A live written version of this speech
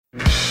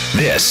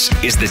This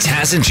is the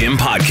Taz and Jim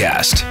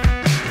podcast.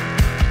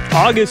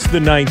 August the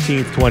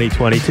 19th,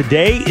 2020.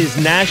 Today is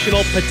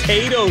National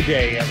Potato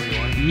Day,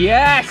 everyone.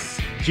 Yes!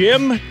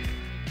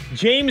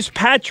 James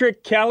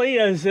Patrick Kelly,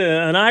 as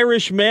an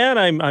Irish man,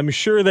 I'm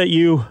sure that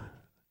you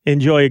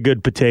enjoy a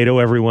good potato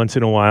every once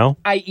in a while.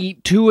 I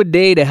eat 2 a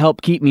day to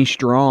help keep me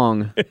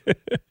strong.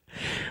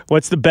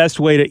 What's the best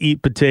way to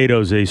eat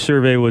potatoes? A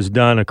survey was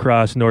done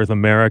across North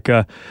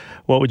America.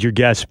 What would your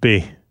guess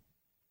be?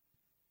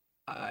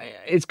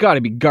 It's got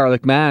to be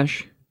garlic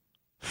mash.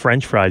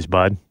 French fries,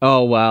 bud.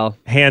 Oh, wow.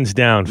 Hands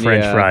down,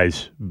 French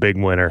fries. Big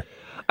winner.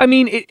 I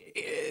mean,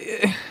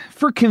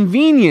 for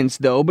convenience,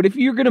 though, but if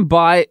you're going to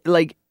buy,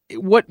 like,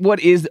 what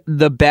is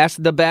the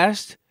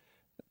best?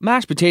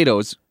 Mashed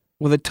potatoes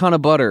with a ton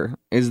of butter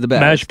is the best.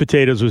 Mashed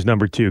potatoes was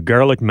number 2.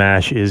 Garlic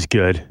mash is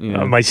good.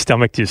 Yeah. My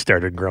stomach just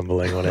started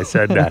grumbling when I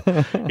said that.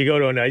 You go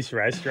to a nice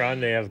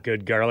restaurant, they have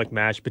good garlic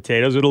mashed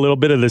potatoes with a little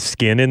bit of the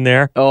skin in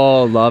there.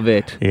 Oh, love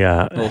it.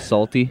 Yeah. A little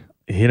salty.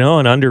 You know,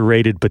 an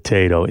underrated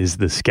potato is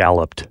the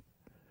scalloped.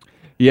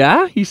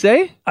 Yeah, you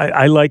say?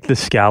 I like the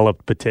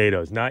scalloped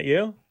potatoes. Not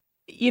you?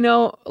 You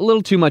know, a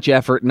little too much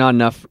effort, not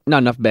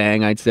enough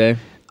bang, I'd say.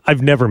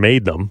 I've never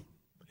made them.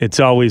 It's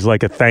always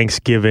like a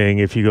Thanksgiving.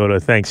 If you go to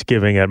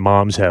Thanksgiving at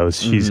Mom's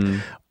house,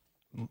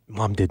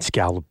 Mom did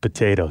scalloped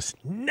potatoes.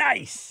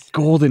 Nice.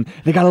 Golden.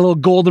 They got a little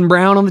golden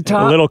brown on the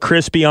top. A little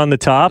crispy on the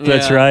top.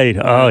 That's Yeah. right.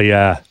 Oh,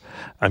 yeah.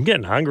 I'm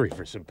getting hungry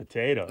for some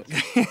potatoes.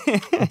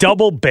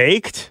 Double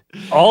baked.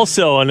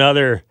 Also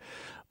another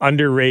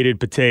underrated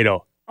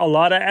potato. A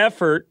lot of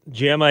effort.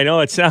 Jim, I know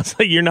it sounds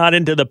like you're not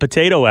into the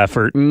potato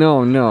effort.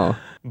 No.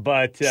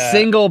 But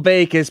Single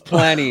bake is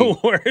plenty.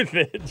 worth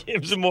it.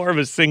 Jim's more of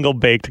a single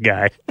baked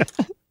guy.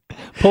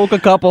 Poke a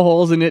couple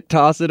holes in it,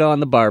 toss it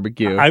on the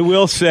barbecue. I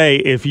will say,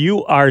 if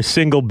you are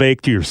single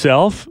baked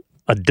yourself,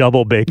 a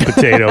double baked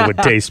potato would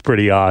taste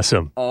pretty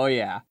awesome. Oh,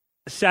 yeah.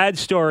 Sad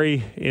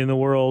story in the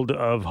world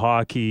of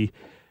hockey.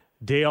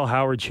 Dale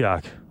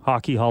Hawerchuk,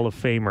 Hockey Hall of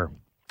Famer,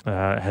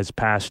 has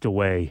passed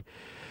away.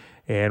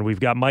 And we've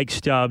got Mike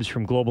Stubbs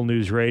from Global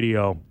News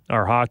Radio,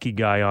 our hockey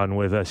guy, on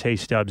with us. Hey,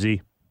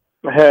 Stubbsy.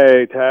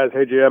 Hey, Taz.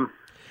 Hey, Jim.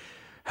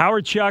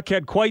 Hawerchuk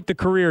had quite the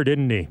career,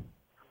 didn't he?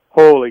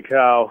 Holy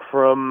cow.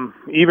 From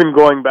even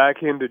going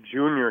back into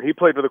junior, he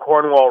played for the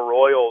Cornwall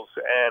Royals,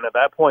 and at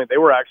that point, they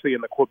were actually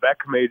in the Quebec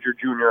Major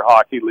Junior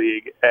Hockey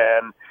League,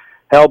 and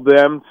held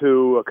them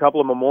to a couple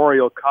of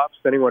Memorial Cups.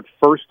 Then he went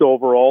first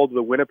overall to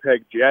the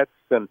Winnipeg Jets,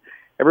 and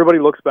everybody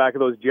looks back at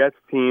those Jets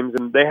teams,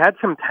 and they had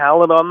some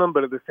talent on them,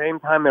 but at the same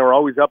time, they were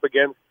always up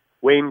against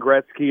Wayne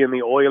Gretzky and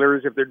the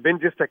Oilers. If there'd been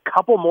just a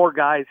couple more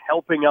guys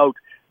helping out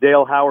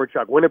Dale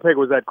Hawerchuk, Winnipeg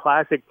was that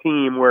classic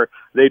team where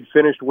they'd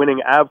finished winning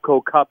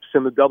Avco Cups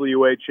in the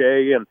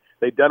WHA, and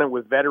they'd done it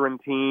with veteran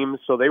teams,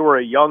 so they were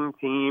a young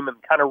team and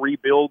kind of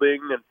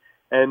rebuilding, and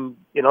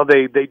you know,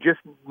 they just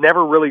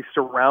never really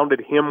surrounded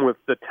him with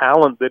the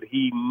talent that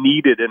he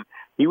needed. And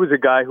he was a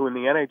guy who in the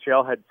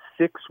NHL had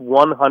 6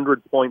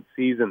 100-point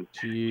seasons.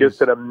 Jeez.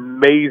 Just an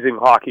amazing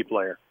hockey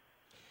player.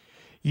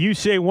 You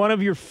say one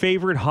of your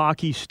favorite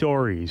hockey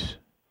stories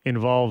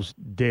involves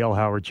Dale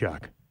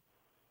Hawerchuk.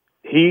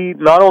 He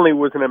not only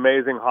was an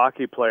amazing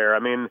hockey player, I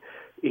mean,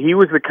 he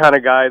was the kind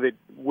of guy that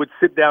would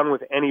sit down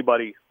with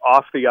anybody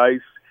off the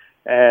ice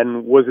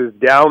and was as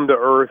down to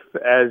earth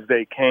as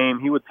they came.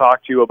 He would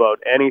talk to you about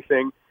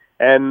anything.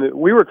 And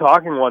we were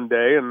talking one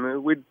day,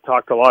 and we'd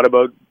talked a lot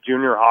about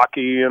junior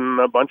hockey and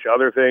a bunch of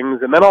other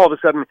things. And then all of a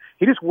sudden,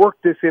 he just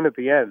worked this in at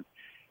the end.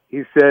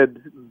 He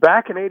said,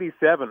 back in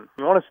 '87,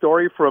 you want a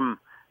story from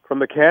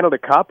the Canada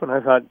Cup? And I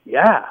thought,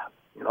 yeah.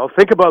 You know,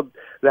 think about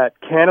that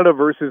Canada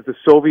versus the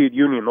Soviet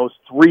Union, those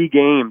 3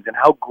 games and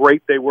how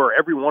great they were.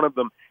 Every one of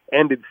them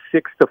ended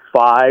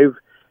 6-5.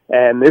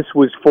 And this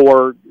was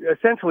for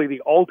essentially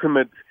the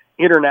ultimate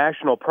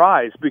international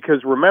prize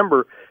because,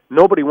 remember,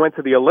 nobody went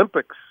to the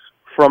Olympics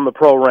from the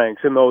pro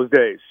ranks in those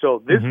days.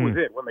 So this was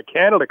it. When the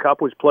Canada Cup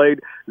was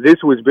played, this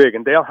was big.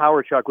 And Dale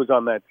Hawerchuk was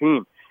on that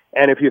team.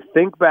 And if you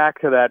think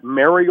back to that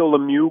Mario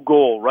Lemieux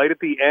goal right at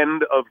the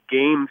end of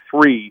Game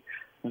 3,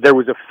 there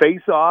was a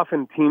face-off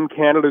in Team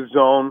Canada's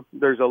zone.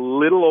 There's a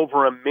little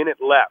over a minute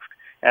left.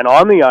 And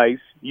on the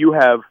ice, you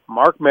have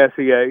Mark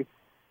Messier,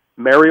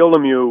 Mario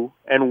Lemieux,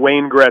 and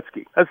Wayne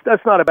Gretzky.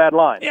 That's not a bad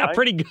line. Yeah, right?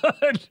 pretty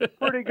good.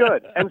 Pretty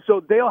good. And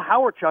so Dale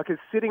Hawerchuk is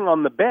sitting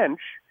on the bench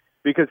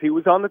because he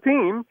was on the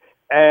team,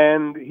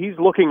 and he's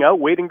looking out,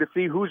 waiting to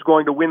see who's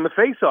going to win the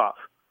face-off.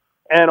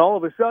 And all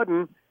of a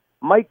sudden,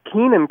 Mike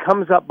Keenan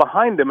comes up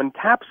behind him and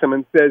taps him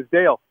and says,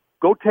 Dale,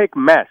 go take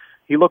Mess.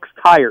 He looks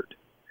tired.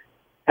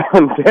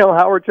 And Dale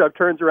Hawerchuk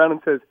turns around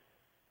and says,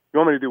 you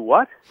want me to do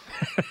what?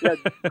 Yeah,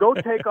 go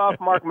take off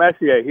Mark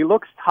Messier. He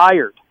looks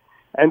tired.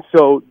 And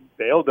so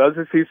Dale does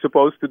as he's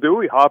supposed to do.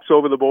 He hops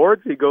over the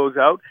boards. He goes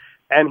out,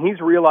 and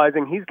he's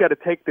realizing he's got to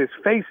take this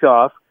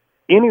face-off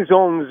in his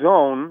own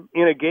zone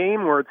in a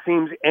game where it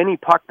seems any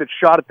puck that's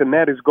shot at the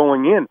net is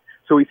going in.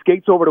 So he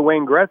skates over to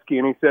Wayne Gretzky,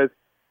 and he says,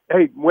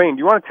 hey, Wayne, do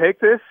you want to take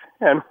this?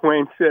 And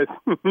Wayne says,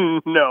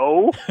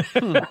 no.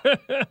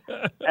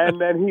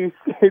 And then he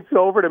skates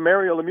over to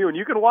Mario Lemieux. And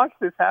you can watch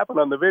this happen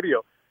on the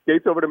video.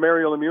 Skates over to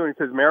Mario Lemieux and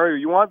he says, Mario,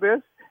 you want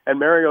this? And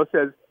Mario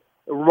says,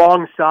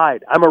 wrong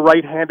side. I'm a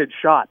right-handed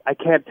shot. I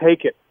can't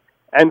take it.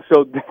 And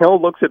so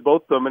Dale looks at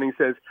both of them and he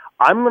says,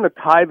 I'm going to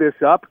tie this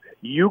up.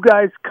 You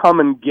guys come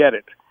and get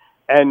it.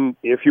 And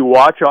if you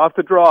watch off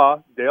the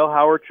draw, Dale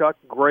Hawerchuk,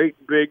 great,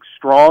 big,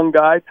 strong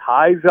guy,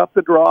 ties up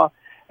the draw.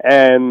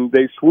 And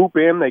they swoop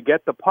in, they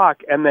get the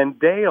puck, and then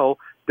Dale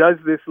does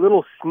this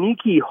little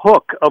sneaky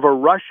hook of a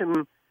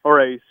Russian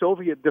or a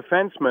Soviet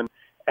defenseman,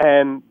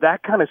 and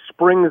that kind of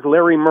springs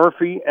Larry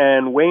Murphy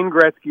and Wayne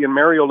Gretzky and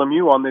Mario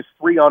Lemieux on this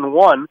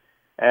 3-on-1,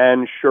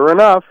 and sure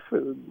enough,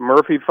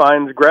 Murphy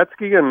finds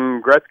Gretzky,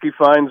 and Gretzky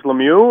finds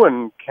Lemieux,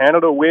 and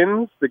Canada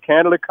wins the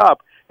Canada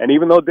Cup. And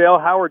even though Dale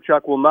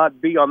Hawerchuk will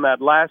not be on that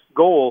last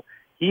goal,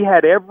 he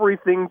had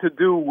everything to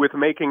do with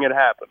making it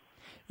happen.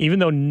 Even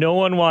though no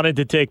one wanted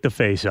to take the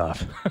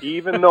face-off.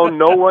 Even though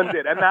no one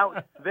did. And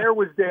now there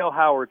was Dale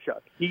Hawerchuk.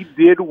 He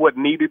did what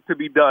needed to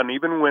be done,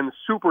 even when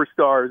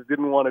superstars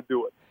didn't want to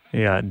do it.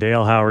 Yeah,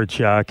 Dale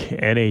Hawerchuk,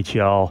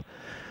 NHL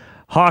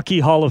Hockey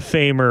Hall of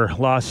Famer,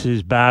 lost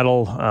his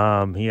battle.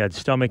 He had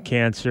stomach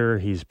cancer.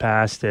 He's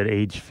passed at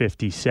age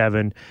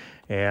 57.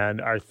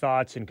 And our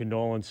thoughts and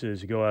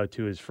condolences go out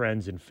to his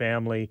friends and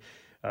family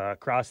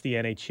across the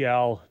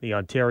NHL, the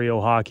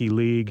Ontario Hockey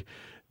League,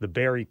 the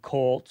Barrie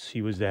Colts.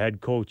 He was the head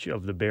coach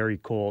of the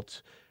Barrie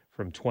Colts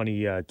from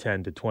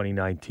 2010 to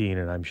 2019,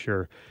 and I'm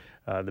sure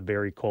the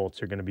Barrie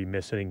Colts are going to be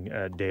missing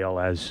Dale,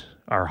 as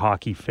are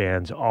hockey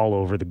fans all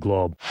over the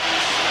globe.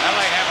 Well,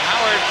 they have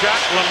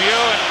Hawerchuk,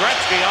 Lemieux, and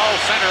Gretzky all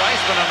center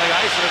icemen on the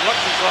ice, and it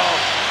looks as though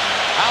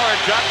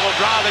Hawerchuk will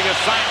draw the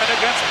assignment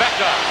against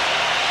Becca.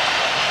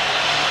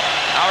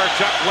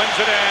 Hawerchuk wins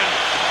it in.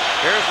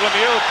 Here's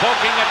Lemieux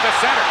poking at the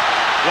center.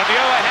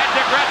 Lemieux ahead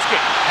to Gretzky.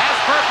 Has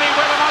Murphy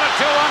with him on a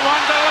 2-on-1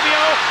 to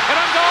Lemieux. And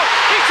on goal.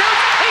 He shoots.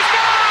 He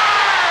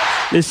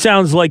scores! This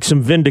sounds like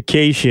some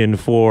vindication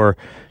for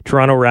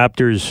Toronto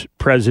Raptors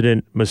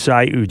president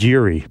Masai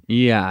Ujiri.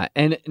 Yeah,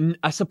 and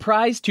a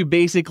surprise to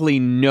basically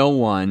no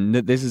one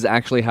that this is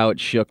actually how it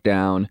shook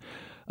down.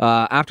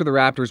 After the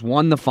Raptors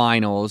won the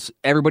finals,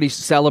 everybody's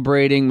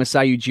celebrating.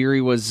 Masai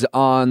Ujiri was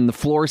on the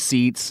floor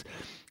seats,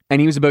 and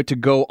he was about to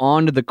go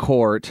onto the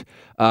court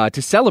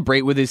to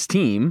celebrate with his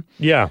team.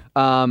 Yeah.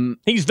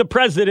 He's the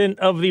president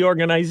of the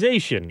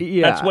organization.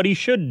 Yeah. That's what he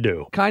should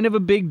do. Kind of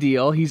a big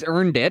deal. He's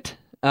earned it.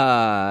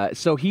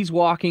 So he's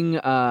walking,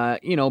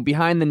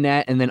 behind the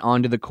net and then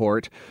onto the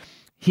court.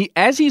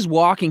 As he's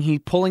walking, he's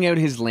pulling out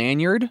his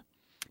lanyard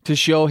to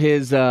show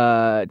his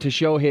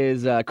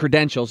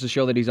credentials, to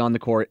show that he's on the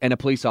court, and a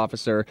police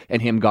officer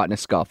and him got in a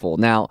scuffle.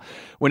 Now,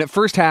 when it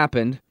first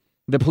happened,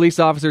 the police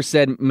officer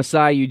said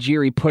Masai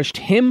Ujiri pushed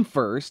him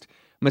first.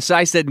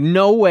 Masai said,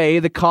 no way,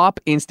 the cop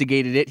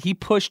instigated it. He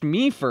pushed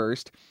me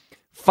first.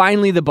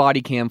 Finally, the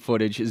body cam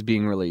footage is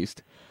being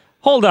released.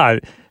 Hold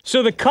on.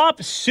 So the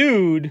cop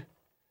sued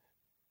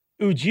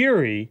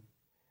Ujiri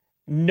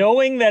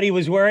knowing that he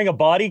was wearing a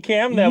body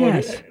cam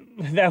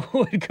that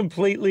would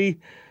completely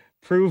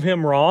prove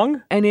him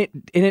wrong? And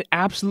it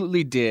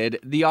absolutely did.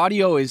 The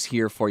audio is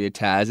here for you,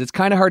 Taz. It's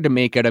kind of hard to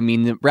make it. I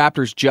mean, the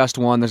Raptors just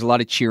won. There's a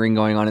lot of cheering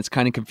going on. It's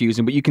kind of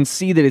confusing, but you can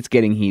see that it's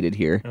getting heated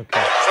here.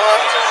 Okay.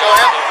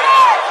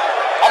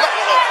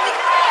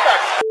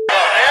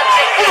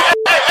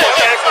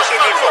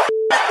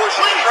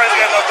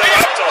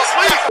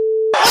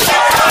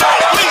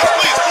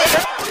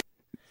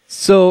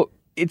 So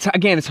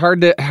it's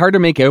hard to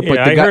make out. But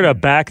I heard a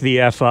back the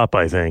F up,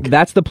 I think.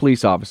 That's the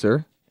police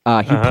officer.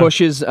 He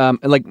pushes,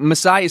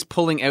 Masai is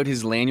pulling out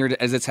his lanyard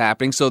as it's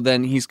happening, so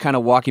then he's kind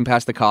of walking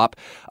past the cop.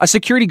 A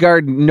security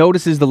guard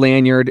notices the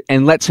lanyard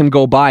and lets him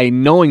go by,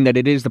 knowing that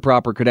it is the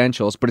proper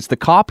credentials, but it's the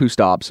cop who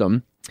stops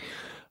him,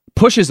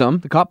 pushes him.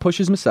 The cop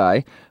pushes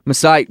Masai.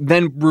 Masai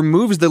then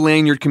removes the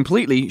lanyard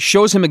completely,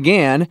 shows him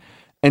again,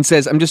 and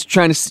says, I'm just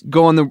trying to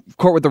go on the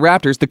court with the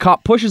Raptors. The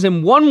cop pushes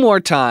him one more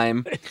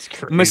time. It's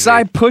crazy.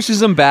 Masai pushes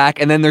him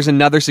back, and then there's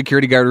another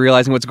security guard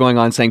realizing what's going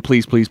on, saying,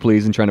 please, please,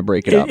 please, and trying to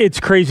break it up.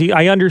 It's crazy.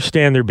 I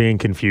understand there being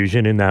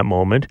confusion in that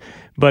moment,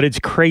 but it's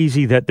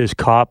crazy that this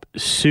cop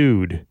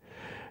sued.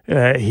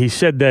 He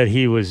said that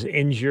he was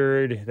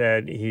injured,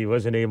 that he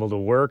wasn't able to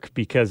work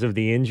because of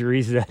the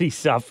injuries that he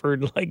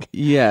suffered.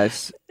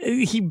 Yes.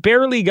 He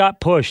barely got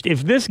pushed.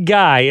 If this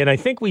guy, and I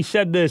think we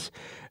said this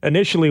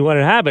initially when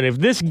it happened, if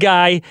this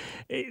guy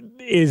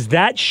is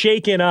that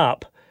shaken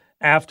up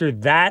after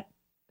that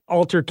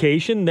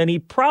altercation, then he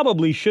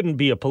probably shouldn't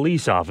be a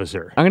police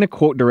officer. I'm going to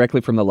quote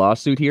directly from the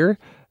lawsuit here.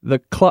 The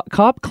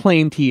cop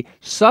claimed he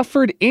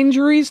suffered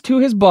injuries to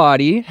his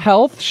body,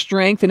 health,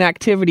 strength, and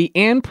activity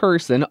and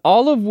person,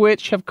 all of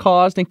which have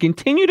caused and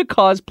continue to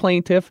cause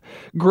plaintiff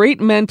great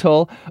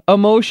mental,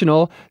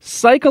 emotional,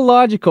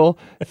 psychological,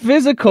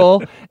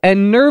 physical,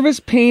 and nervous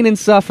pain and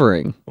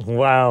suffering.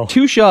 Wow.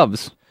 2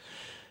 shoves.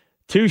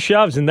 2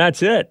 shoves and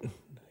that's it.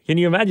 Can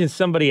you imagine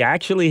somebody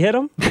actually hit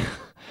him?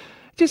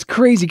 Just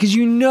crazy, because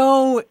you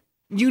know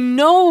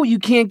you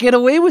can't get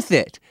away with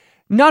it.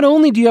 Not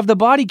only do you have the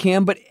body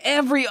cam, but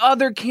every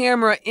other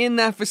camera in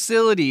that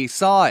facility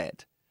saw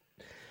it.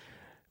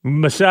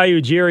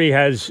 Masai Ujiri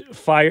has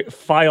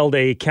filed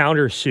a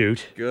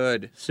countersuit.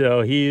 Good.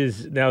 So he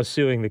is now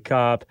suing the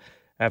cop.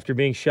 After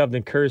being shoved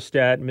and cursed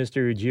at,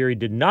 Mr. Ujiri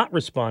did not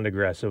respond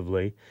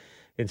aggressively.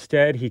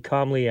 Instead, he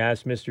calmly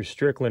asked Mr.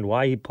 Strickland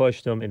why he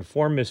pushed him,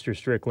 informed Mr.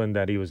 Strickland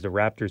that he was the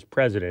Raptors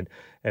president,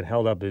 and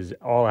held up his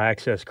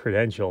all-access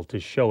credential to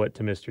show it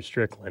to Mr.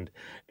 Strickland.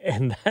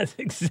 And that's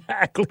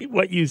exactly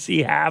what you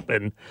see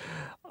happen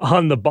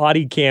on the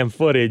body cam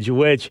footage,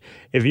 which,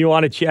 if you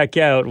want to check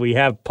out, we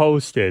have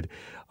posted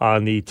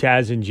on the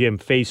Taz and Jim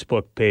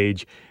Facebook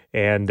page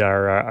and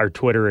our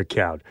Twitter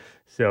account.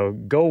 So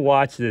go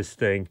watch this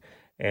thing,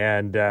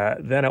 and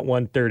then at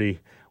 1:30,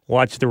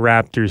 watch the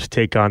Raptors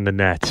take on the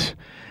Nets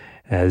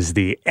as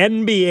the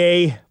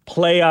NBA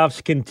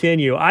playoffs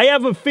continue. I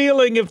have a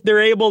feeling if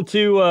they're able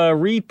to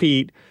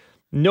repeat,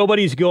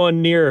 nobody's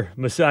going near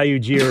Masai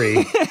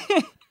Ujiri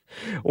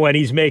when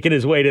he's making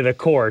his way to the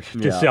court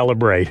to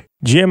celebrate.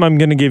 Jim, I'm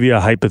going to give you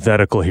a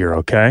hypothetical here,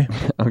 okay?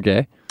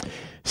 Okay.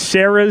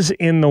 Sarah's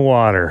in the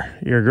water.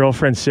 Your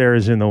girlfriend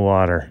Sarah's in the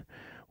water.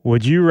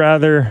 Would you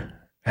rather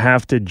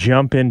have to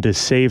jump in to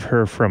save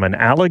her from an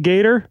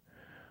alligator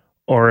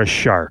or a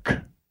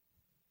shark?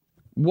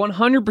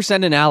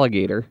 100% an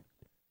alligator.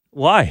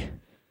 Why?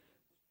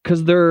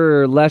 Because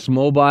they're less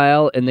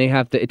mobile and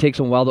it takes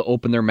them a while to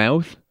open their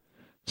mouth.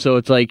 So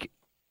it's like,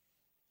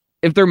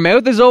 if their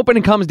mouth is open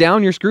and comes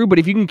down, you're screwed. But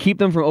if you can keep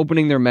them from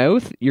opening their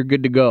mouth, you're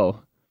good to go.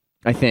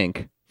 I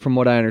think, from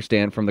what I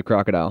understand from the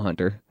crocodile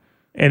hunter.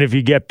 And if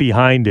you get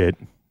behind it.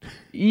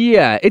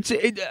 Yeah,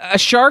 a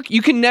shark,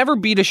 you can never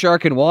beat a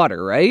shark in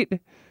water, right?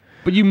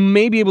 But you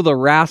may be able to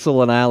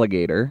wrestle an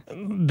alligator.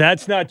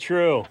 That's not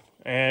true.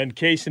 And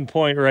case in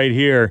point right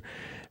here,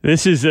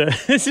 this is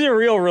a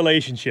real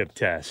relationship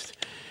test.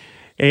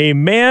 A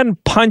man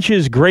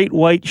punches great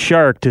white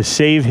shark to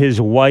save his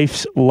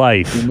wife's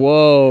life.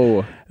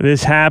 Whoa.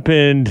 This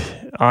happened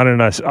on an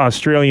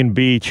Australian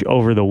beach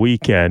over the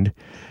weekend.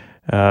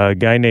 A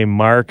guy named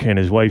Mark and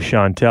his wife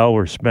Chantel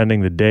were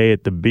spending the day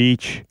at the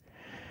beach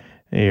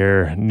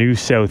near New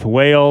South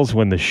Wales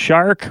when the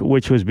shark,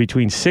 which was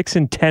between 6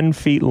 and 10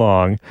 feet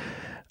long,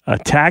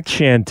 attacked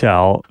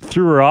Chantel,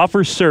 threw her off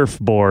her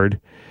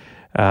surfboard.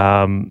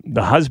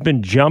 The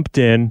husband jumped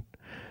in,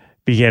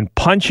 began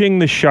punching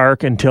the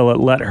shark until it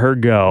let her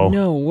go.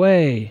 No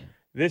way.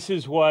 This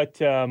is what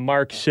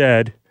Mark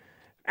said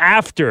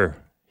after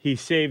he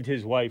saved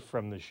his wife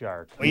from the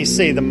shark. Well, you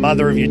see the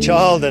mother of your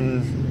child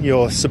and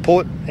your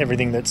support,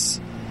 everything that's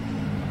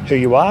who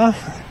you are,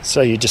 so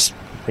you just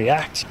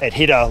react. It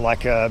hit her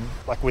like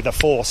with a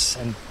force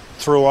and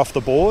threw her off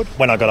the board.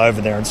 When I got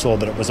over there and saw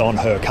that it was on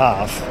her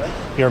calf,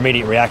 your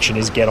immediate reaction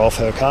is get off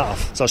her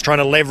calf. So I was trying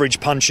to leverage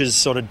punches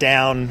sort of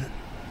down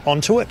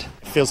onto it.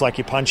 It feels like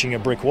you're punching a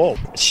brick wall.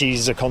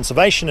 She's a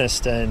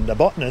conservationist and a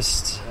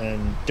botanist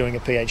and doing a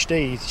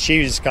PhD.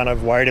 She was kind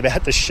of worried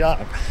about the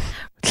shark.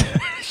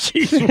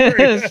 She's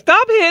worried.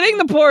 Stop hitting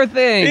the poor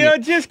thing. You know,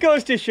 it just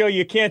goes to show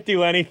you can't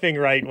do anything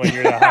right when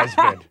you're the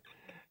husband.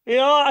 You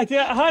know,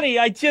 honey,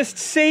 I just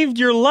saved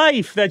your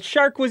life. That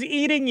shark was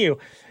eating you.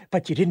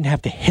 But you didn't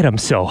have to hit him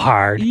so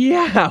hard.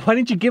 Yeah, why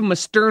didn't you give him a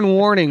stern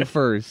warning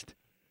first?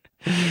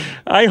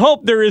 I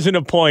hope there isn't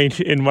a point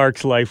in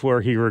Mark's life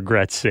where he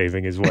regrets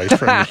saving his wife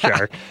from the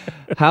shark.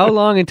 How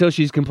long until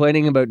she's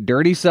complaining about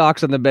dirty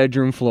socks on the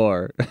bedroom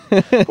floor?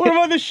 What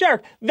about the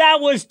shark?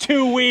 That was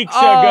 2 weeks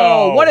Oh,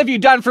 ago. what have you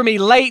done for me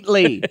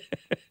lately?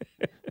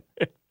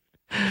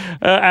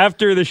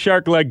 After the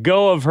shark let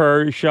go of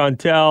her,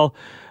 Chantel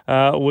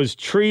was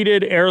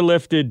treated,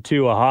 airlifted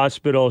to a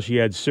hospital. She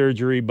had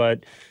surgery,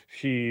 but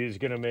she is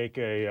going to make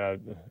a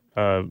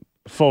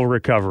full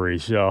recovery.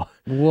 So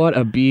What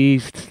a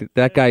beast.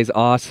 That guy's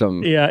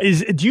awesome. yeah,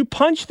 do you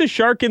punch the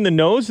shark in the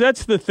nose?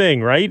 That's the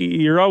thing, right?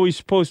 You're always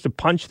supposed to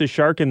punch the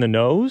shark in the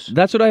nose?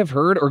 That's what I've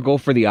heard, or go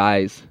for the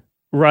eyes.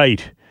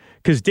 Right.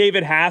 Because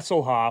David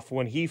Hasselhoff,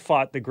 when he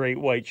fought the great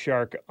white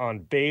shark on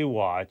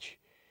Baywatch,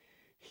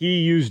 he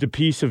used a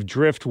piece of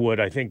driftwood,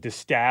 I think, to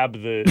stab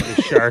the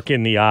shark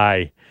in the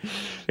eye.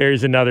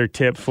 There's another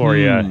tip for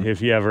you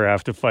if you ever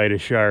have to fight a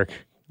shark.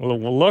 Well,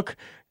 look,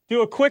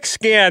 do a quick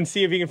scan,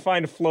 see if you can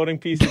find a floating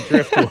piece of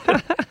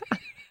driftwood.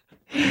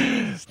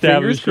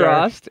 Fingers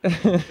crossed.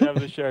 Stab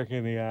the shark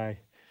in the eye.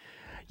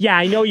 Yeah,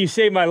 I know you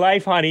saved my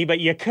life, honey, but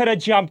you could have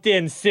jumped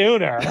in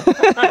sooner.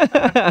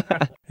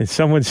 And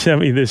someone sent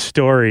me this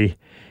story.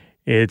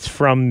 It's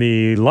from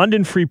the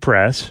London Free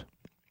Press.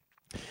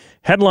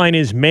 Headline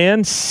is,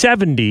 Man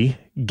 70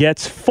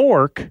 gets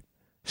fork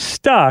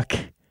stuck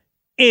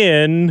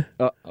in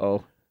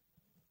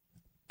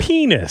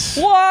penis.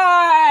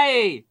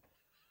 Why?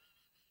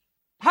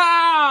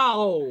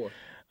 How?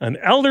 An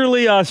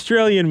elderly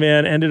Australian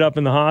man ended up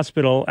in the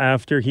hospital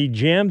after he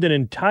jammed an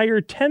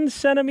entire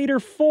 10-centimeter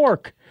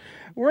fork.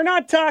 We're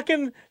not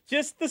talking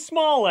just the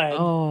small end.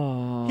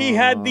 Oh. He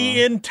had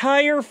the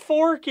entire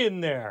fork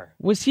in there.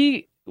 Was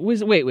he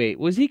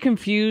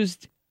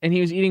confused and he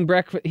was eating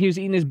breakfast? He was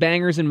eating his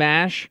bangers and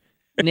mash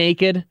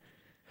naked?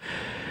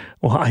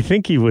 Well, I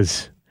think he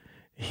was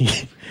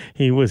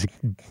he was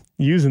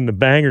using the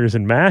bangers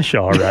and mash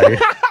all right.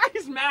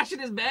 He's mashing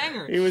his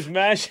banger. He was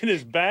mashing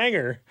his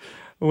banger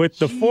with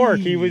the fork.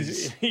 He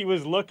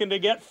was looking to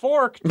get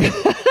forked.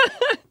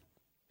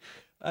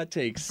 That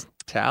takes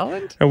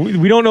talent.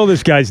 We don't know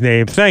this guy's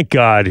name, thank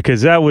God,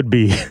 because that would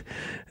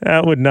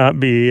not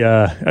be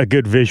a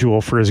good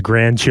visual for his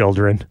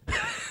grandchildren.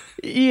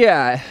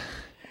 Yeah.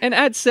 And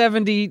at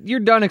 70, you're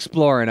done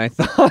exploring, I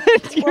thought.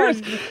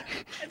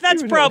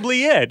 That's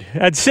probably it.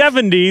 At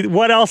 70,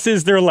 what else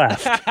is there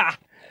left?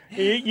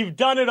 You've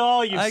done it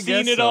all. You've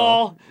seen it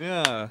all.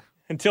 Yeah.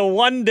 Until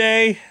one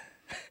day,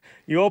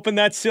 you open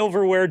that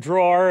silverware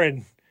drawer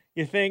and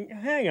you think,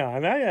 hang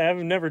on, I have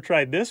never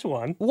tried this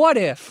one. What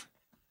if?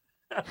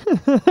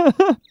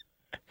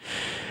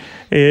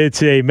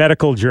 It's a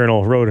medical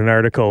journal wrote an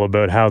article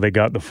about how they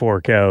got the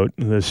fork out,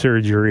 the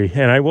surgery,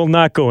 and I will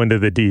not go into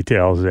the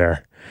details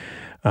there.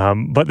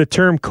 But the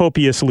term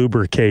copious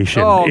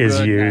lubrication is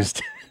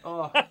used.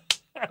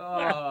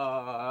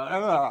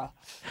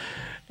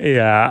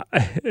 Yeah,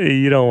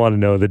 you don't want to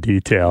know the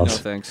details. No,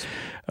 thanks.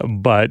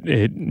 But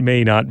it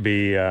may not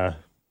be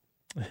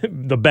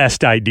the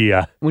best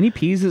idea. When he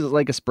pees, is it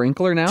like a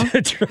sprinkler now?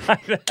 To try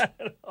that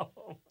at home.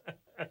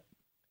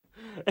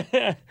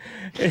 Yeah,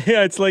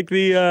 it's like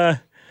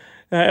the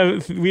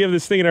we have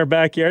this thing in our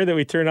backyard that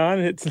we turn on.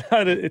 It's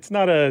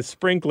not a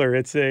sprinkler.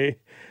 It's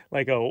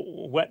like a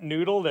wet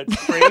noodle that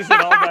sprays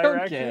in all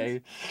directions.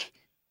 Okay.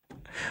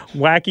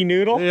 Wacky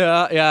noodle.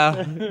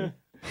 Yeah.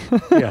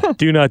 Yeah.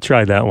 Do not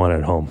try that one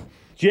at home.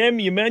 Jim,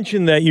 you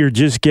mentioned that you're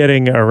just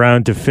getting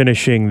around to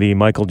finishing the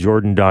Michael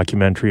Jordan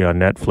documentary on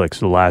Netflix,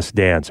 The Last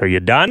Dance. Are you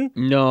done?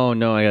 No,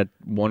 I got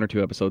 1 or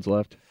 2 episodes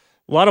left.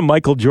 A lot of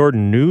Michael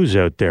Jordan news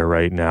out there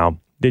right now.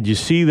 Did you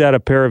see that a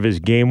pair of his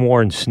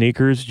game-worn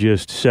sneakers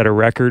just set a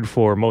record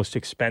for most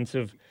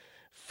expensive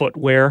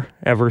footwear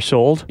ever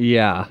sold?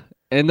 Yeah,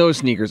 and those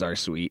sneakers are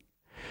sweet.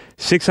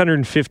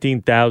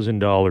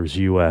 $615,000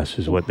 US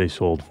is what they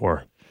sold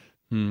for.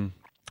 A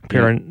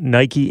pair of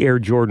Nike Air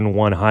Jordan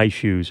 1 high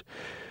shoes.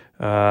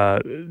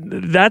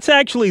 That's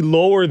actually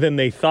lower than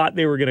they thought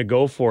they were going to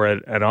go for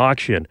at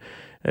auction.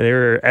 They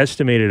were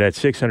estimated at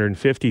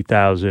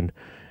 $650,000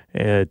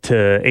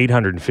 to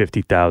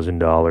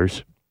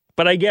 $850,000.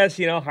 But I guess,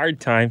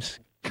 hard times,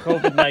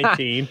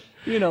 COVID-19.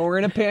 We're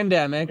in a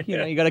pandemic.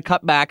 You got to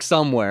cut back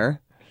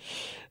somewhere.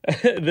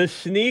 The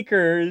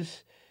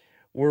sneakers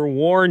were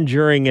worn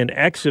during an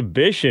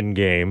exhibition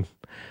game.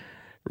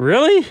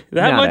 Really?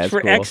 That much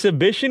for cool.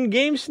 Exhibition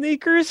game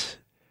sneakers?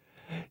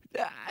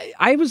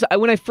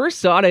 When I first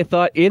saw it, I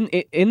thought in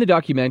the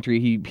documentary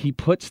he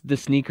puts the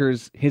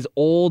sneakers, his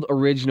old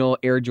original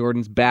Air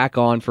Jordans, back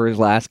on for his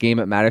last game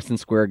at Madison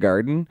Square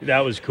Garden. That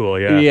was cool,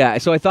 yeah. Yeah,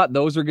 so I thought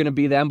those were going to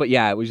be them, but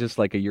yeah, it was just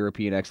like a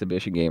European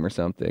exhibition game or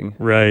something.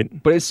 Right.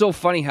 But it's so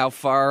funny how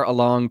far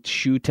along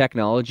shoe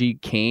technology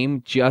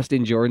came just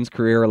in Jordan's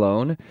career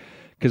alone.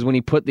 Because when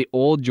he put the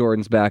old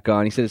Jordans back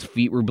on, he said his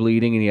feet were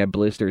bleeding and he had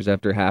blisters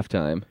after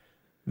halftime.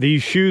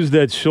 These shoes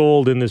that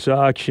sold in this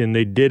auction,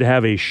 they did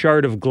have a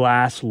shard of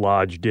glass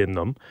lodged in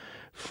them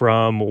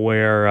from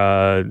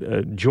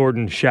where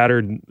Jordan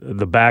shattered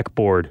the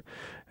backboard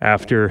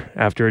after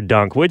a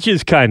dunk, which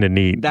is kind of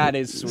neat. That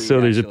is sweet.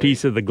 So there's a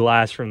piece of the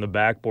glass from the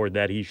backboard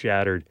that he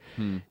shattered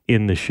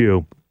in the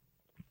shoe.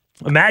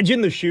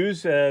 Imagine the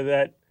shoes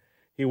that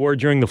he wore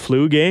during the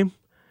flu game.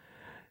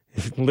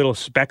 Little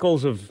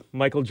speckles of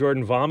Michael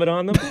Jordan vomit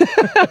on them.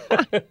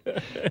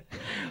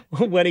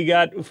 When he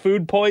got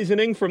food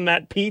poisoning from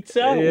that pizza.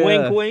 Yeah.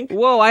 Wink, wink.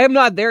 Whoa, I am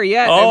not there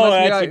yet. Oh,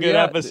 that's a good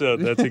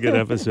episode. That's a good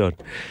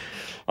episode.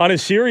 On a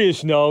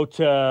serious note,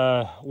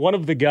 one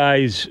of the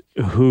guys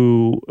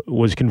who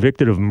was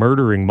convicted of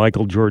murdering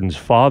Michael Jordan's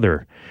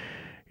father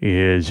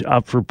is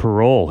up for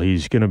parole.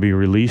 He's going to be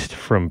released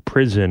from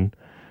prison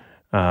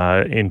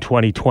in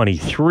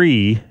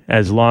 2023,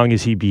 as long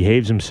as he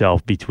behaves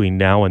himself between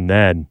now and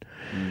then.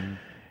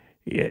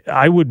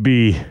 I would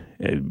be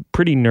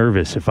pretty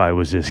nervous if I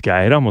was this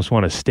guy. I'd almost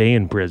want to stay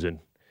in prison.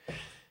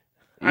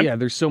 Yeah,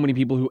 there's so many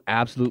people who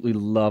absolutely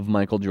love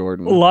Michael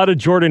Jordan. A lot of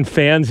Jordan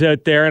fans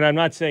out there, and I'm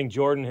not saying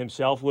Jordan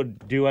himself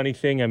would do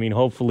anything. I mean,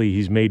 hopefully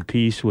he's made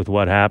peace with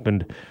what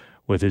happened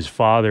with his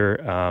father.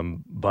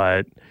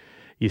 But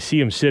you see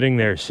him sitting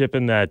there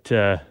sipping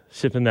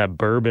that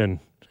bourbon,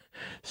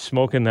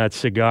 smoking that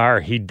cigar.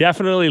 He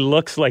definitely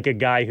looks like a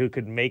guy who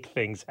could make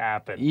things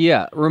happen.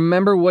 Yeah,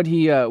 remember what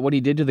he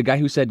did to the guy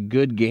who said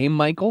 "Good game,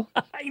 Michael"?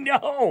 I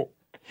know.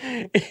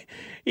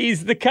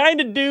 He's the kind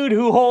of dude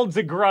who holds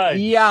a grudge.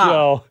 Yeah.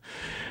 So,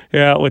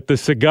 yeah, with the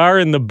cigar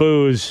and the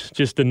booze,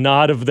 just a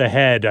nod of the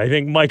head. I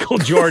think Michael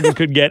Jordan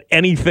could get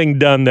anything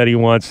done that he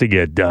wants to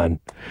get done.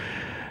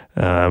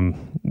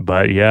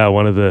 But yeah,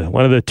 one of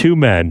the two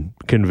men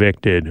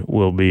convicted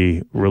will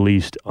be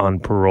released on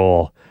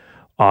parole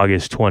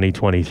August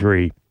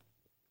 2023.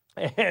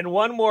 And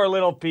one more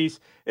little piece.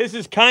 This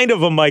is kind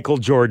of a Michael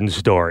Jordan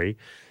story,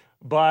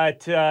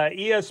 but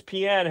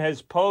ESPN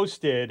has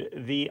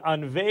posted the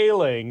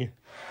unveiling.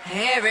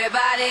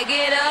 Everybody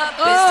get up,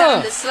 it's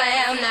time to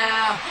slam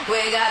now.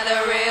 We got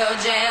the real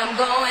jam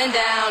going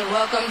down.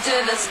 Welcome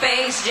to the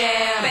Space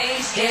Jam.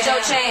 Here's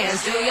your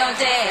chance, do your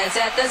dance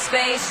at the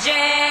Space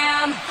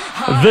Jam.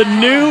 The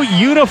new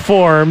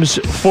uniforms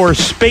for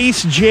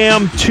Space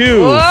Jam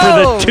 2 Whoa. for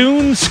the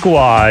Toon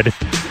Squad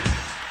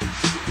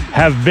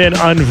have been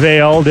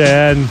unveiled,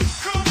 and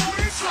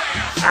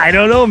I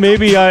don't know,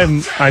 maybe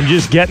I'm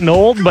just getting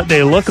old, but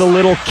they look a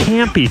little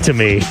campy to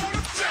me.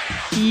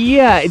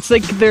 Yeah, it's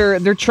like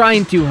they're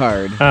trying too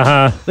hard.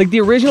 Uh-huh. Like the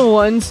original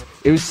ones,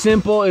 it was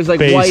simple. It was like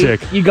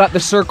Basic. white. You got the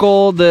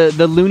circle, the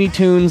Looney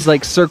Tunes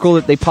like circle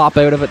that they pop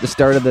out of at the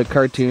start of the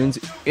cartoons.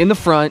 In the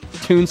front,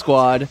 Toon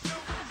Squad.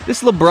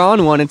 This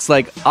LeBron one, it's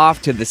like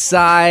off to the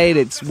side.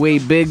 It's way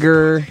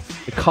bigger.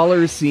 The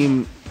colors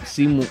seem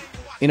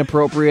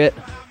inappropriate.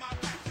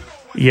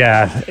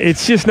 Yeah,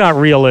 it's just not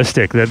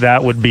realistic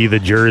that would be the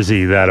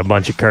jersey that a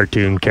bunch of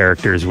cartoon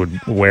characters would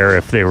wear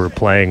if they were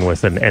playing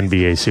with an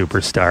NBA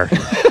superstar.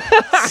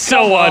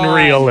 So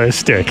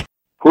unrealistic.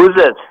 Who's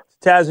this?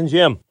 Taz and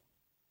Jim.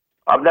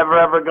 I've never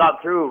ever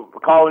got through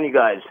calling you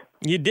guys.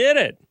 You did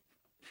it.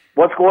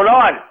 What's going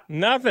on?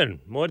 Nothing.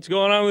 What's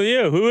going on with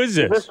you? Who is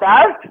Is this? this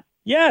Taz?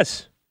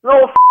 Yes.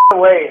 No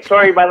way.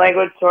 Sorry, my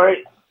language.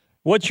 Sorry.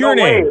 What's your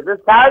No name? way. Is this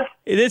Taz?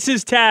 This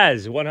is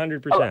Taz,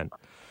 100%.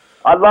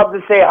 I'd love to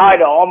say hi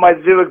to all my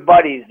Zurich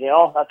buddies, you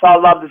know? That's all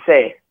I'd love to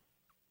say.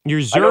 Your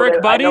Zurich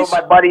buddies? I know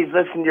my buddies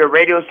listen to your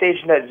radio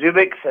station at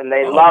Zubik's, and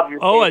they love your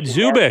at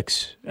station, man.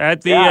 Zubik's,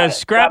 at the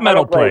scrap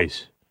metal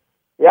place.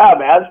 Yeah,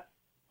 man.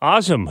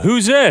 Awesome.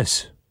 Who's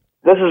this?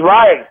 This is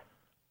Ryan.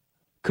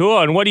 Cool.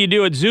 And what do you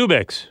do at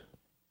Zubik's?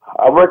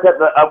 I work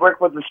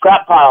with the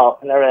scrap pile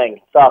and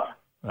everything, stuff.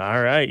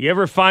 All right. You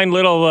ever find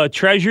little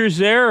treasures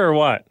there or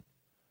what?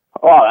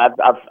 Oh,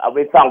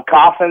 we found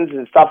coffins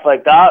and stuff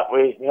like that.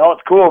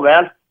 It's cool,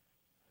 man.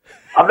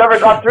 I've never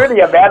got through to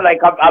you, man. Like,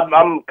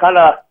 I'm kind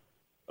of...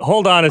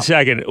 Hold on a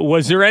second.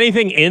 Was there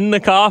anything in the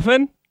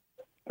coffin?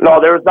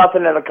 No, there was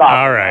nothing in the coffin.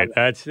 All right.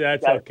 That's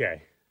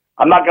okay.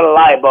 I'm not going to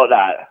lie about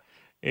that.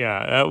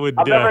 Yeah, that would...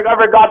 I've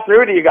never got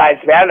through to you guys,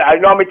 man. I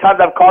know how many times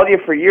I've called you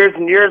for years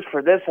and years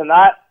for this and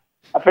that.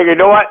 I figured, you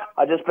know what?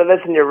 I've just been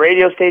listening to your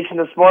radio station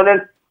this morning.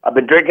 I've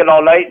been drinking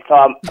all night, so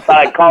I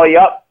thought I'd call you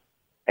up.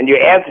 And you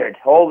answered.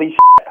 Holy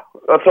shit.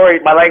 Oh,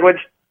 sorry, my language.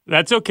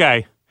 That's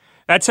okay.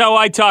 That's how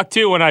I talk,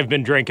 too, when I've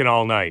been drinking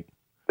all night.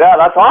 Yeah,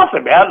 that's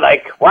awesome, man.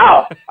 Like,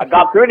 wow, I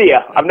got through to you.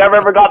 I've never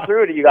ever got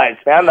through to you guys,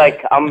 man.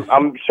 Like,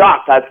 I'm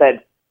shocked. I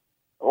said,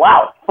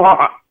 wow.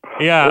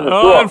 Yeah.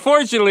 Cool.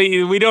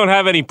 Unfortunately, we don't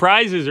have any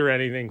prizes or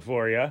anything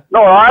for you.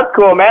 No, that's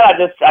cool, man. I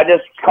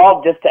just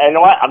called just to, you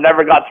know what? I've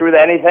never got through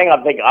to anything.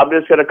 I'm thinking I'm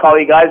just going to call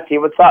you guys, see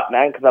what's up,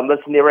 man, because I'm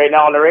listening to you right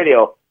now on the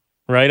radio.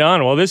 Right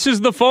on. Well, this is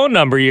the phone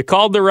number. You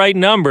called the right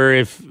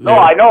number. No,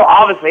 I know,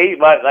 obviously,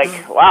 but like,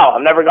 wow,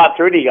 I've never got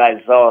through to you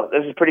guys, so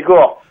this is pretty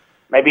cool.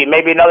 Maybe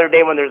another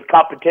day when there's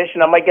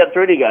competition, I might get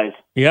through to you guys.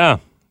 Yeah.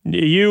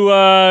 You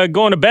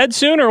going to bed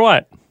soon or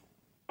what?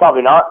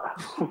 Probably not.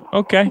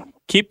 Okay.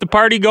 Keep the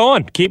party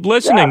going. Keep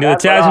listening to the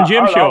Taz and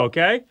Jim show,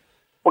 okay?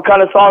 What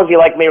kind of songs do you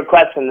like me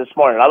requesting this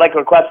morning? I'd like to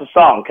request a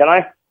song. Can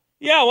I?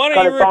 Yeah, why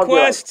don't you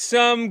request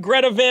some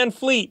Greta Van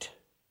Fleet?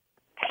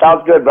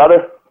 Sounds good,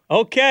 brother.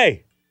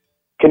 Okay.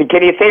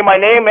 Can you say my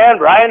name, man,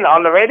 Ryan,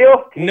 on the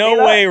radio?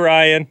 No way,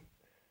 Ryan.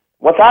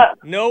 What's that?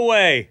 No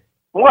way.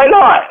 Why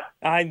not?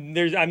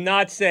 I'm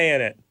not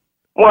saying it.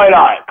 Why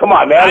not? Come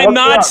on, man. I'm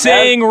not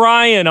saying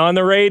Ryan on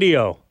the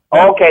radio.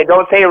 Okay,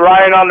 don't say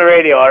Ryan on the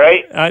radio, all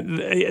right?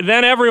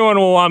 Then everyone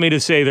will want me to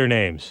say their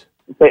names.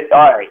 All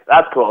right,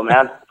 that's cool,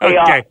 man.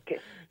 Okay.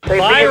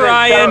 Bye,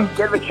 Ryan.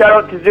 Give a shout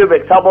out to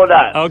Zubik. How about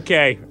that?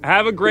 Okay.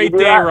 Have a great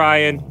day,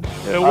 Ryan.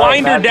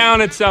 Wind her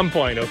down at some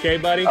point, okay,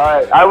 buddy? All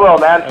right, I will,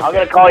 man. Okay. I'm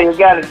going to call you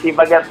again and see if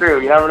I get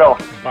through. You never know.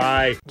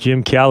 Bye.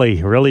 Jim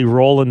Kelly really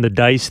rolling the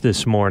dice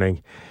this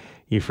morning.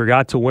 You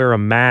forgot to wear a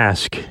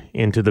mask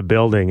into the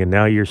building, and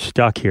now you're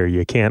stuck here.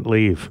 You can't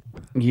leave.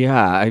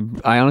 Yeah,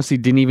 I honestly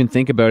didn't even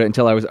think about it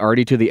until I was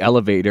already to the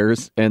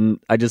elevators, and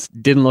I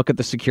just didn't look at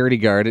the security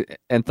guard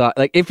and thought,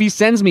 like, if he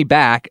sends me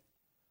back,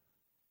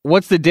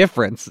 what's the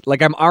difference?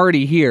 Like, I'm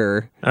already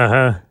here.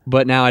 Uh-huh.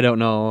 But now I don't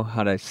know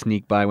how to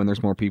sneak by when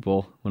there's more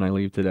people when I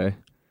leave today.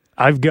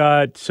 I've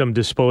got some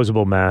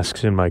disposable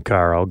masks in my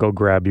car. I'll go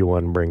grab you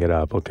one and bring it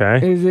up,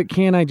 okay?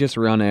 Can I just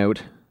run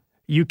out?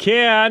 You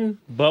can,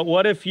 but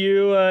what if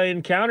you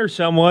encounter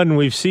someone?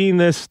 We've seen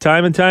this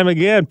time and time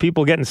again.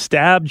 People getting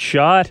stabbed,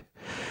 shot,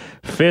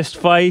 fist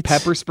fights.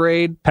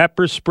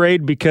 Pepper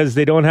sprayed because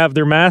they don't have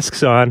their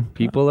masks on.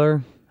 People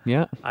are,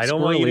 yeah. I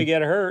don't want you to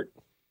get hurt.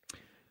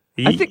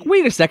 I think,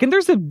 wait a second,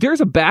 there's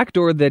a back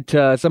door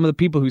that some of the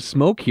people who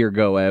smoke here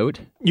go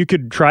out. You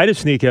could try to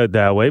sneak out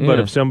that way, but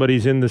if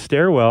somebody's in the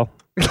stairwell.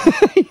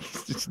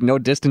 Just no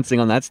distancing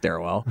on that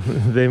stairwell.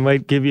 They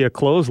might give you a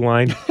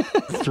clothesline,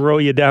 throw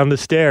you down the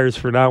stairs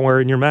for not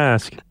wearing your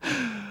mask.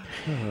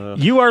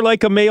 You are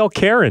like a male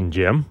Karen,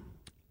 Jim.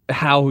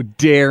 How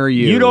dare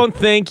you? You don't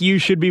think you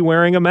should be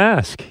wearing a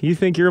mask. You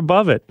think you're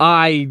above it.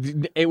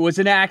 It was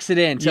an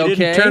accident, You okay?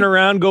 didn't turn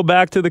around, go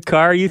back to the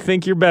car. You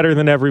think you're better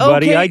than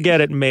everybody. Okay. I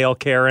get it, male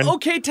Karen.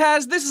 Okay,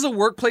 Taz, this is a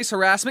workplace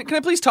harassment. Can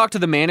I please talk to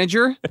the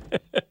manager?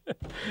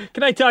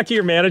 Can I talk to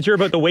your manager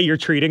about the way you're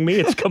treating me?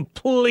 It's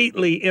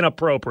completely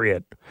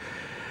inappropriate.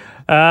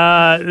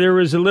 There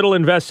was a little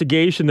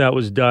investigation that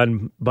was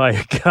done by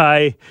a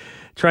guy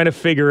trying to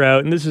figure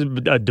out, and this is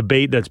a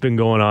debate that's been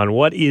going on,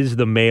 what is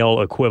the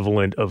male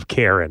equivalent of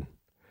Karen?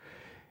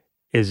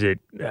 Is it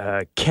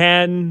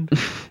Ken?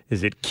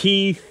 Is it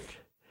Keith?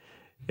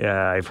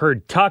 I've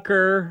heard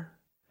Tucker,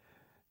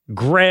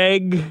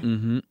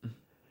 Greg,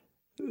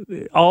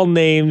 all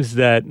names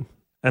that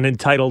an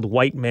entitled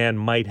white man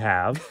might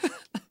have.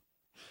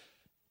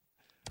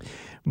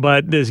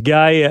 But this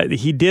guy,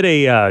 he did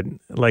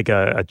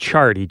a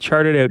chart. He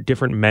charted out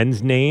different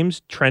men's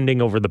names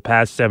trending over the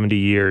past 70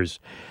 years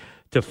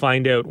to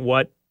find out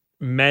what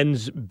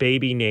men's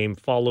baby name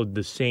followed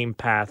the same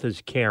path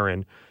as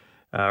Karen,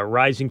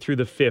 rising through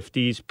the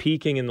 50s,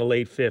 peaking in the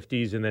late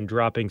 50s, and then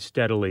dropping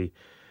steadily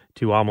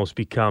to almost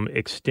become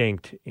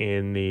extinct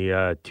in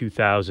the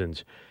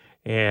 2000s.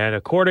 And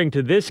according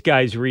to this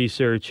guy's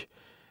research,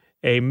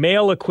 a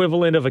male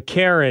equivalent of a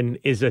Karen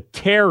is a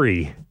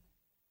Terry.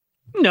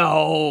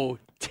 No.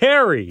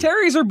 Terry.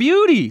 Terrys are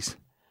beauties.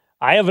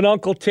 I have an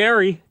Uncle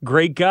Terry.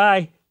 Great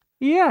guy.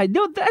 Yeah,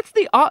 no, that's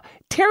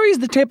Terry's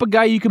the type of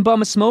guy you can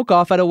bum a smoke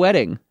off at a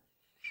wedding.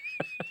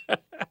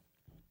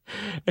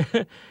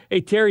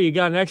 Hey, Terry, you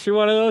got an extra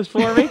one of those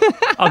for me?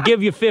 I'll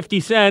give you 50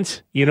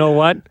 cents. You know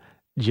what?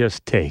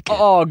 Just take it.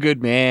 Oh,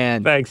 good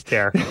man. Thanks,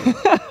 Ter.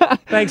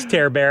 Thanks,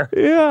 Ter Bear.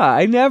 Yeah,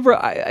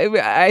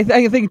 I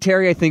think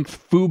Terry, I think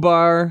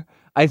FUBAR,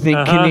 I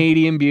think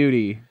Canadian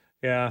Beauty.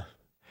 Yeah.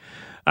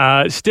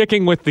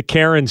 Sticking with the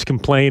Karens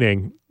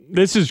complaining,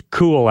 this is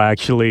cool,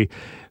 actually.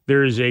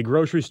 There's a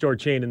grocery store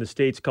chain in the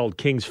States called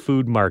King's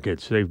Food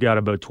Markets. They've got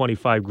about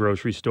 25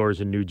 grocery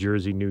stores in New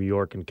Jersey, New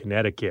York, and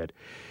Connecticut.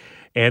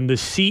 And the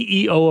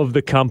CEO of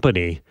the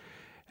company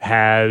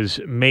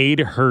has made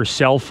her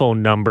cell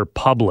phone number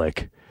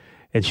public,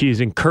 and she's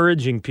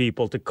encouraging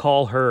people to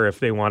call her if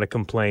they want to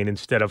complain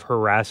instead of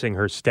harassing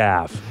her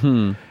staff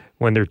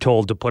when they're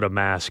told to put a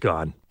mask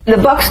on. The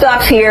buck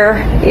stops here.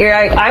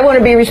 I want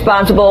to be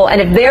responsible,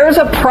 and if there's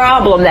a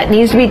problem that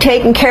needs to be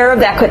taken care of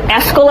that could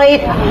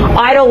escalate,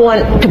 I don't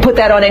want to put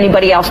that on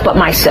anybody else but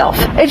myself.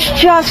 It's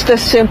just a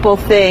simple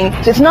thing.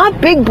 It's not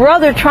Big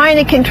Brother trying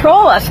to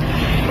control us.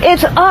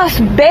 It's us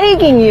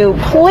begging you,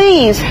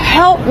 please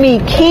help me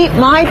keep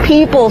my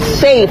people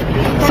safe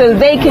so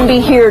they can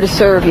be here to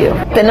serve you.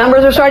 The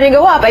numbers are starting to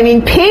go up. I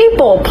mean,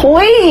 people,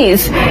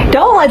 please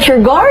don't let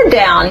your guard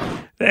down.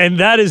 And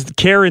that is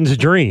Karen's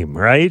dream,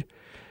 right?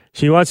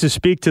 She wants to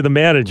speak to the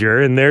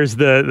manager, and that's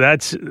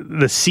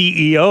the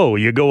CEO.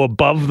 You go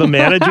above the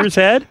manager's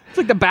head? It's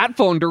like the bat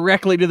phone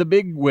directly to the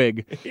big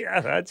wig.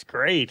 Yeah, that's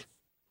great.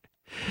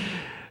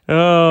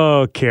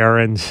 Oh,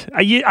 Karens.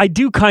 I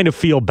do kind of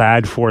feel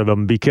bad for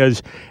them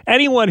because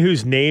anyone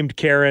who's named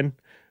Karen,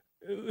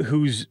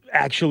 who's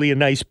actually a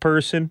nice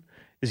person,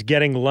 is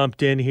getting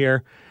lumped in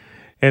here.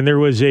 And there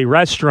was a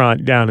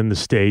restaurant down in the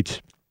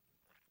States.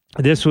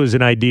 This was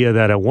an idea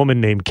that a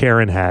woman named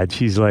Karen had.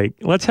 She's like,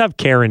 let's have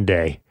Karen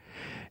Day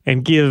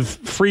and give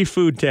free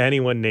food to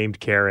anyone named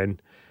Karen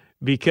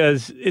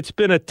because it's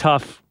been a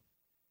tough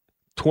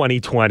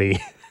 2020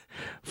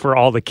 for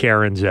all the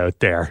Karens out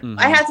there.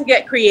 I had to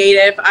get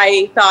creative.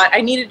 I thought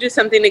I needed to do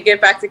something to give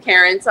back to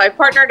Karen. So I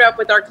partnered up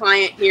with our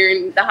client here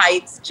in the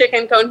Heights,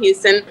 Chicken Cone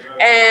Houston.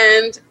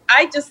 And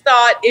I just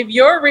thought, if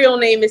your real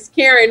name is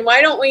Karen,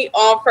 why don't we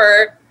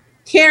offer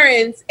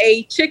Karens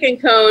a chicken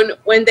cone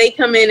when they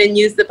come in and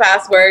use the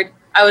password,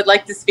 I would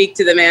like to speak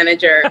to the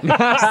manager.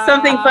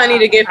 Something funny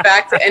to give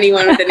back to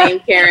anyone with the name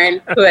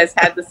Karen who has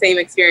had the same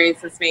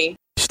experience as me.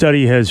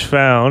 Study has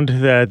found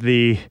that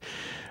the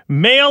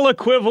male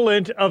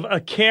equivalent of a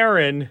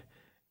Karen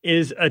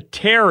is a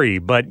Terry,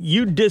 but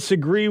you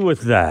disagree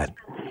with that.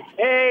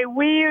 Hey,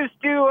 we used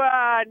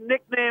to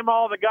nickname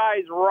all the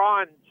guys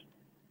Rons.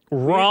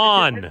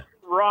 Ron.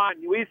 Ron.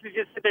 We used to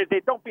just sit there and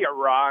say, don't be a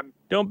Ron.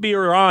 Don't be a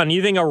Ron.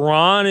 You think a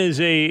Ron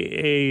is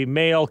a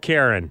male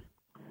Karen?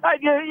 I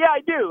do.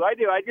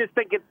 I just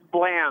think it's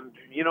bland.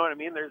 You know what I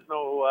mean? There's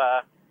no,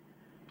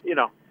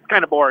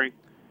 kind of boring.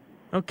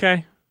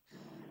 Okay.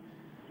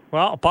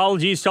 Well,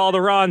 apologies to all the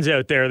Rons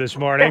out there this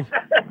morning.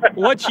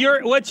 What's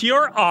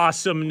your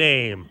awesome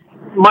name?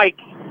 Mike.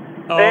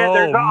 Oh,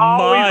 there's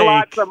always Mike.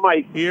 lots of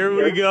Mike. Here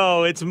we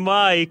go. It's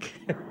Mike.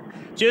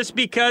 Just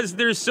because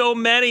there's so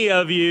many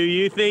of you,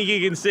 you think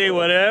you can say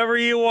whatever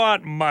you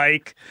want,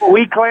 Mike.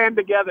 We clan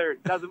together.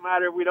 It doesn't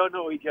matter if we don't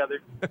know each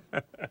other.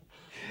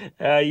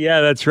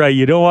 Yeah, that's right.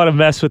 You don't want to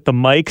mess with the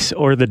Mikes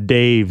or the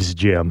Daves,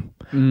 Jim.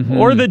 Mm-hmm.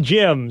 Or the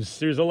Jims.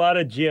 There's a lot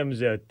of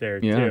Jims out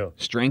there, too.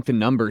 Strength in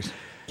numbers.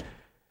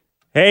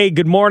 Hey,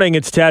 good morning.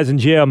 It's Taz and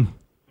Jim.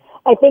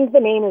 I think the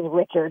name is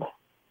Richard.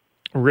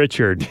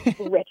 Richard.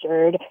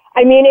 Richard.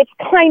 I mean, it's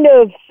kind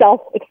of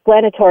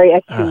self-explanatory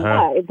as to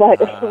why, but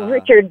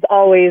Richard's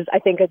always, I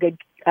think, a good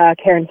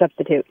Karen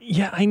substitute.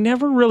 Yeah, I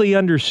never really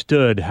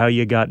understood how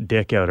you got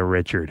Dick out of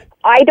Richard.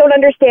 I don't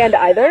understand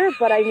either,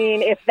 but I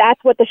mean, if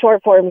that's what the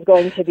short form is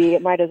going to be,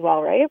 it might as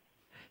well, right?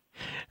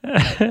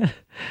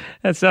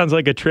 That sounds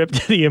like a trip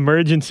to the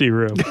emergency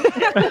room.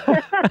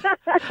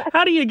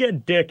 How do you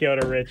get Dick out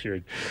of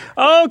Richard?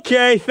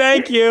 Okay,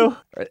 thank you.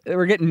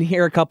 We're getting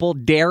here a couple.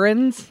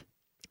 Darren's,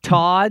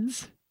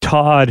 Todd's.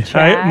 Todd.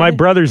 My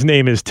brother's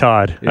name is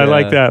Todd. Yeah. I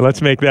like that.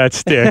 Let's make that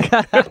stick.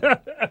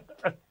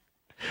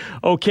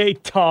 Okay,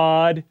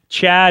 Todd.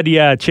 Chad.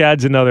 Yeah,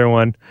 Chad's another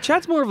one.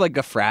 Chad's more of like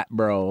a frat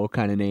bro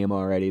kind of name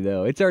already,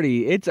 though. It's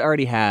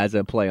already has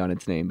a play on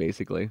its name,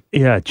 basically.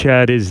 Yeah,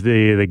 Chad is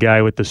the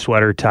guy with the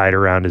sweater tied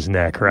around his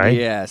neck, right?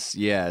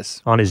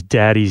 Yes. On his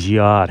daddy's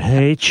yacht.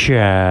 Hey,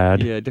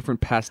 Chad. Yeah,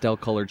 different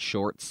pastel-colored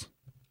shorts.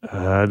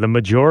 The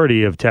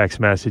majority of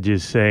text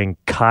messages saying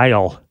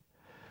Kyle.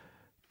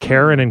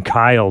 Karen and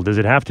Kyle. Does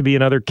it have to be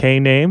another K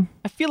name?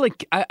 I feel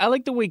like I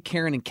like the way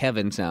Karen and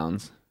Kevin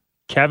sounds.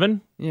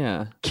 Kevin?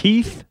 Yeah.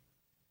 Keith?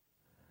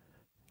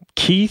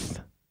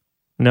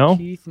 No?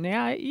 Keith,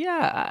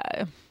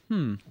 yeah.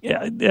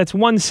 Yeah, that's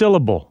one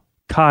syllable.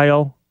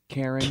 Kyle.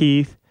 Karen.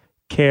 Keith.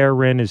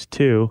 Karen is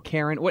two.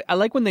 Karen. I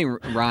like when they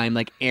rhyme,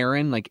 like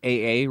Aaron, like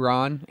AA,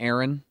 Ron,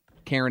 Aaron.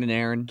 Karen and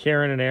Aaron.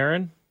 Karen and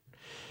Aaron?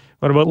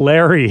 What about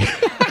Larry?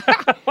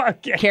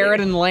 Okay.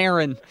 Karen and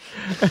Laren.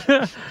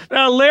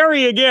 Now,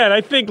 Larry again.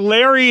 I think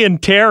Larry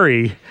and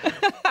Terry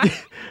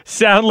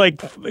sound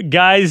like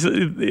guys,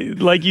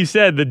 like you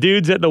said, the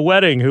dudes at the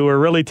wedding who were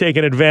really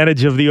taking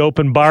advantage of the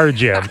open bar,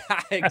 Jim.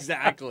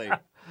 Exactly.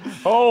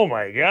 Oh,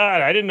 my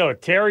God. I didn't know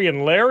Terry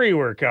and Larry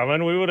were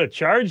coming. We would have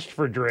charged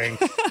for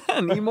drinks.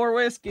 Need more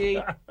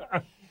whiskey.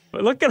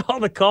 But look at all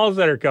the calls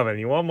that are coming.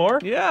 You want more?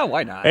 Yeah,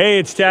 why not? Hey,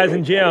 it's Taz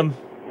and Jim.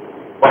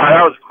 Wow,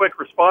 that was quick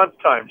response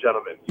time,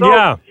 gentlemen. So,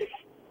 yeah.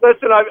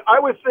 Listen, I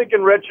was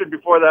thinking Richard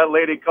before that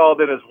lady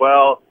called in as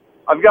well.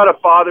 I've got a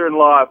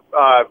father-in-law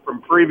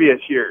from previous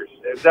years.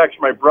 It's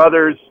actually my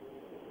brother's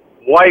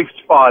wife's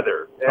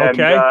father. And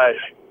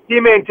he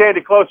maintained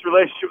a close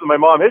relationship with my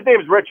mom. His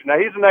name's Richard. Now,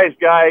 he's a nice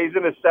guy. He's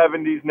in his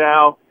 70s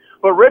now.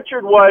 But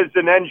Richard was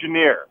an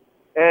engineer.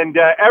 And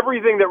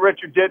everything that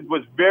Richard did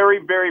was very,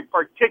 very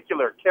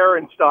particular,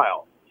 Karen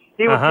style.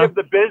 He would give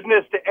the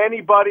business to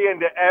anybody and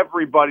to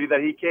everybody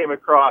that he came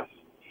across.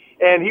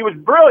 And he was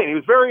brilliant. He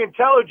was very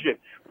intelligent.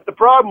 But the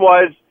problem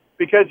was,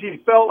 because he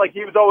felt like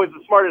he was always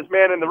the smartest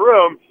man in the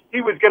room,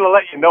 he was going to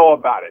let you know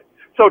about it.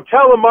 So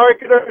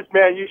telemarketers,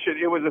 man,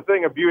 it was a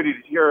thing of beauty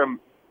to hear him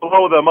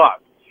blow them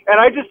up.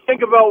 And I just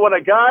think about when a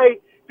guy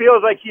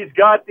feels like he's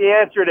got the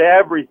answer to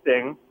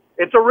everything,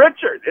 it's a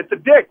Richard. It's a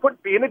Dick.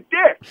 Quit being a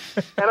dick.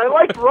 And I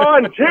like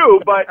Ron,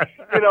 too, but,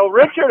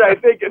 Richard, I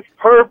think, is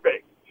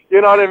perfect.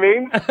 You know what I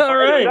mean? All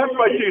right. That's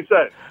what she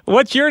said.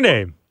 What's your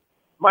name?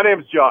 My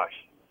name's Josh.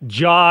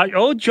 Josh.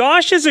 Oh,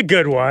 Josh is a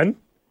good one.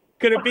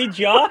 Could it be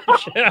Josh?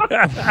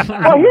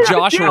 Well,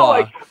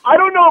 Joshua. I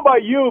don't know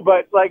about you,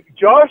 but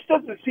Josh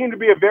doesn't seem to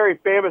be a very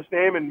famous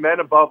name in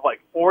men above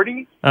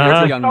 40.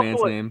 That's a young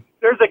man's name.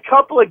 There's a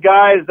couple of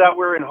guys that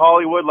were in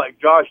Hollywood, like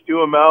Josh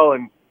Duhamel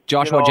and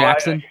Joshua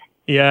Jackson.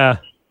 Yeah.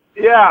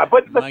 Yeah,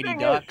 but the Mighty thing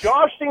Ducks. is,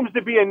 Josh seems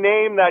to be a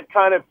name that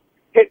kind of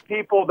hit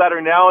people that are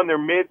now in their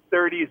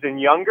mid-30s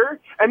and younger,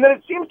 and then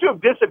it seems to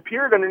have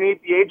disappeared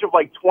underneath the age of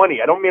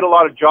 20. I don't meet a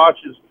lot of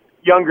Joshes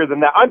younger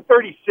than that. I'm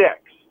 36,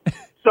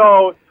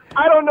 so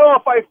I don't know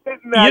if I fit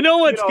in that. You know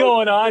what's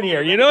going on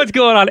here? You know what's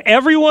going on?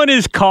 Everyone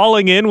is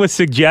calling in with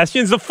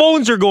suggestions. The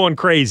phones are going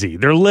crazy.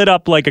 They're lit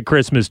up like a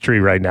Christmas tree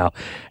right now.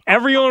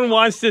 Everyone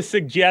wants to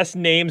suggest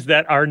names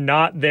that are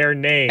not their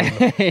name.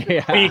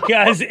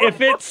 Because if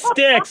it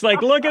sticks,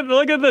 look at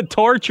the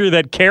torture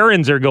that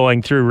Karens are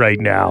going through right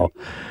now.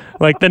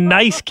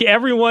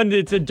 Everyone,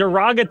 it's a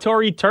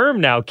derogatory term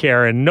now,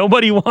 Karen.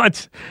 Nobody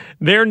wants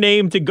their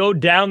name to go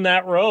down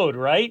that road,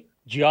 right?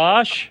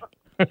 Josh?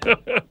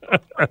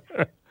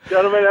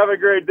 Gentlemen, have a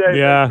great day.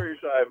 Yeah. Thanks for your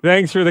time.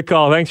 Thanks for the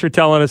call. Thanks for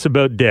telling us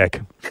about Dick.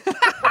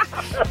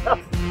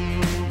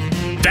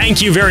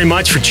 Thank you very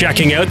much for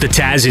checking out the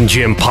Taz and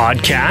Jim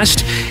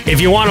podcast. If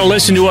you want to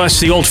listen to us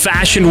the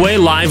old-fashioned way,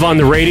 live on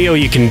the radio,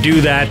 you can do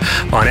that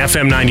on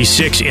FM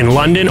 96 in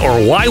London or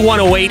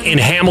Y108 in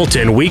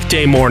Hamilton,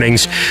 weekday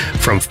mornings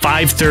from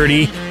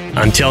 5:30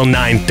 until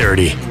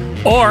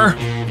 9:30. Or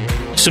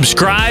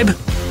subscribe,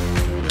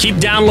 keep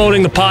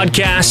downloading the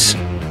podcasts,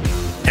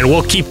 and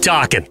we'll keep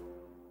talking.